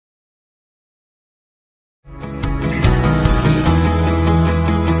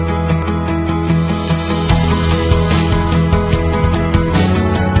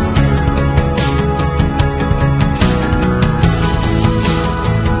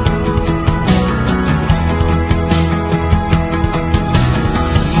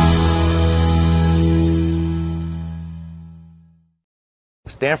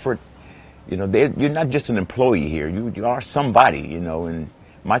Stanford, you know, you're not just an employee here. You are somebody, you know. And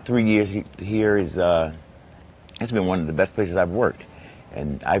my 3 years here is it's been one of the best places I've worked,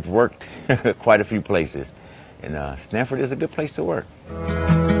 and I've worked quite a few places, and Stanford is a good place to work.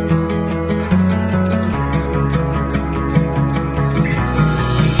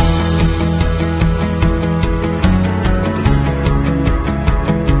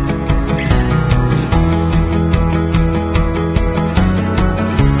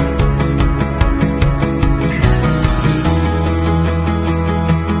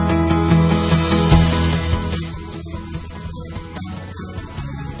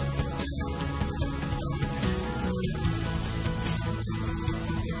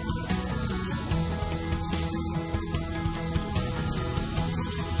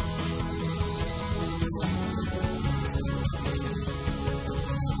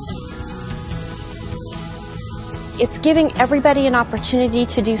 It's giving everybody an opportunity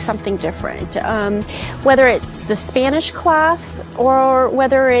to do something different, whether it's the Spanish class or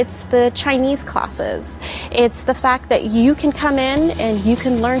whether it's the Chinese classes. It's the fact that you can come in and you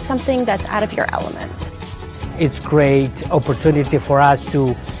can learn something that's out of your element. It's great opportunity for us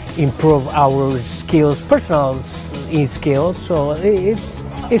to improve our skills, personal skills, so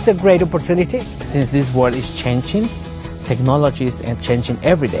it's a great opportunity. Since this world is changing, technology is changing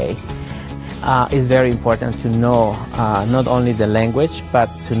every day. It's very important to know not only the language, but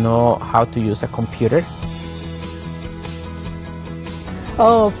to know how to use a computer.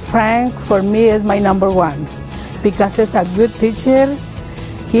 Oh, Frank, for me, is my #1 because he's a good teacher.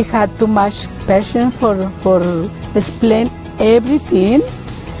 He had too much passion for explain everything.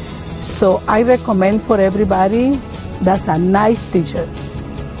 So I recommend for everybody, that's a nice teacher.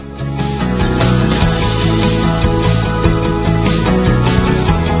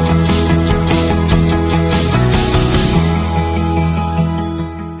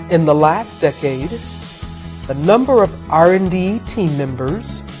 In the last decade, the number of R&D team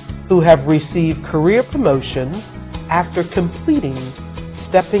members who have received career promotions after completing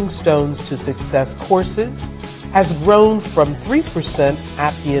Stepping Stones to Success courses has grown from 3%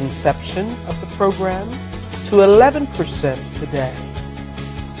 at the inception of the program to 11% today.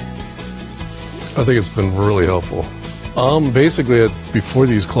 I think it's been really helpful. Basically, before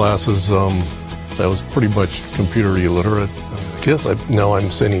these classes, I was pretty much computer illiterate. I guess now I'm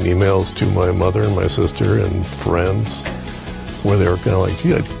sending emails to my mother and my sister and friends where they're kind of like,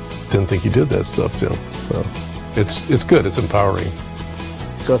 gee, I didn't think you did that stuff, Tim. So it's good, it's empowering.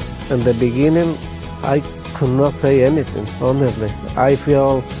 Because in the beginning, I could not say anything, honestly.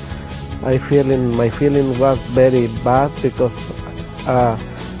 My feeling was very bad because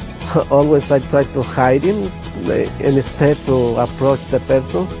always I try to hide it instead to approach the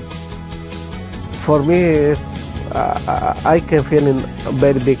persons. For me, I can feel a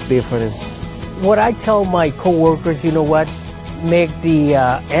very big difference. What I tell my coworkers, you know what, make the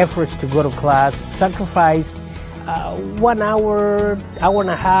efforts to go to class, sacrifice 1 hour, hour and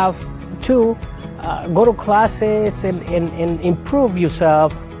a half, 2, go to classes and improve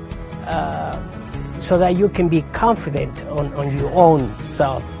yourself so that you can be confident on your own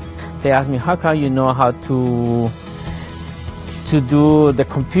self. They asked me, how come you know how to do the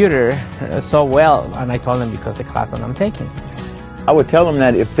computer so well? And I told them, because the class that I'm taking. I would tell them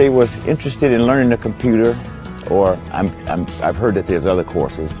that if they was interested in learning the computer, or I've heard that there's other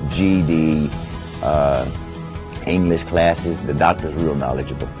courses, GED, English classes, the doctor's real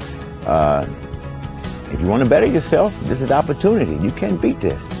knowledgeable. If you want to better yourself, this is the opportunity. You can't beat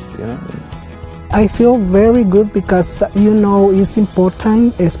this, you know. I feel very good because, you know, it's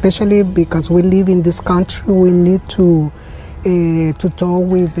important, especially because we live in this country. We need to talk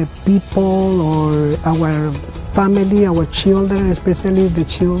with the people or our family, our children, especially the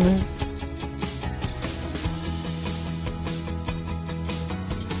children.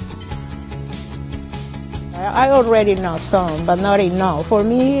 I already know some, but not enough. For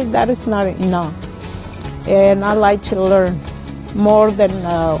me, that is not enough. And I like to learn more than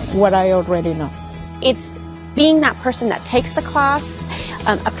what I already know. It's being that person that takes the class,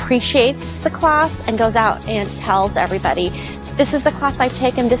 appreciates the class, and goes out and tells everybody, this is the class I've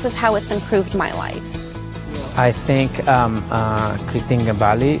taken, this is how it's improved my life. I think Christine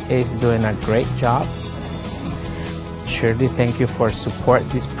Gambale is doing a great job. Shirley, thank you for support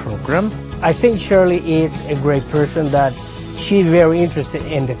this program. I think Shirley is a great person that she's very interested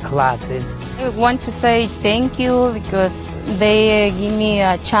in the classes. I want to say thank you because they give me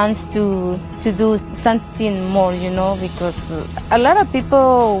a chance to do something more, you know, because a lot of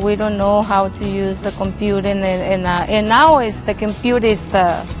people, we don't know how to use the computer, and now the computer is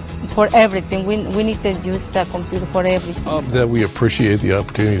for everything. We need to use the computer for everything. That we appreciate the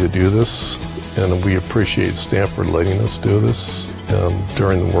opportunity to do this, and we appreciate Stanford letting us do this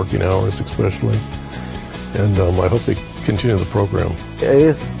during the working hours especially. And I hope they continue the program.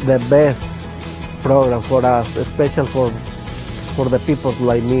 It's the best program for us, especially for the people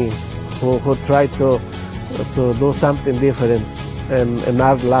like me who try to do something different in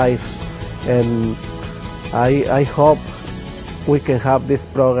our life. And I hope we can have this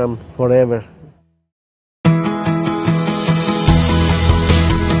program forever.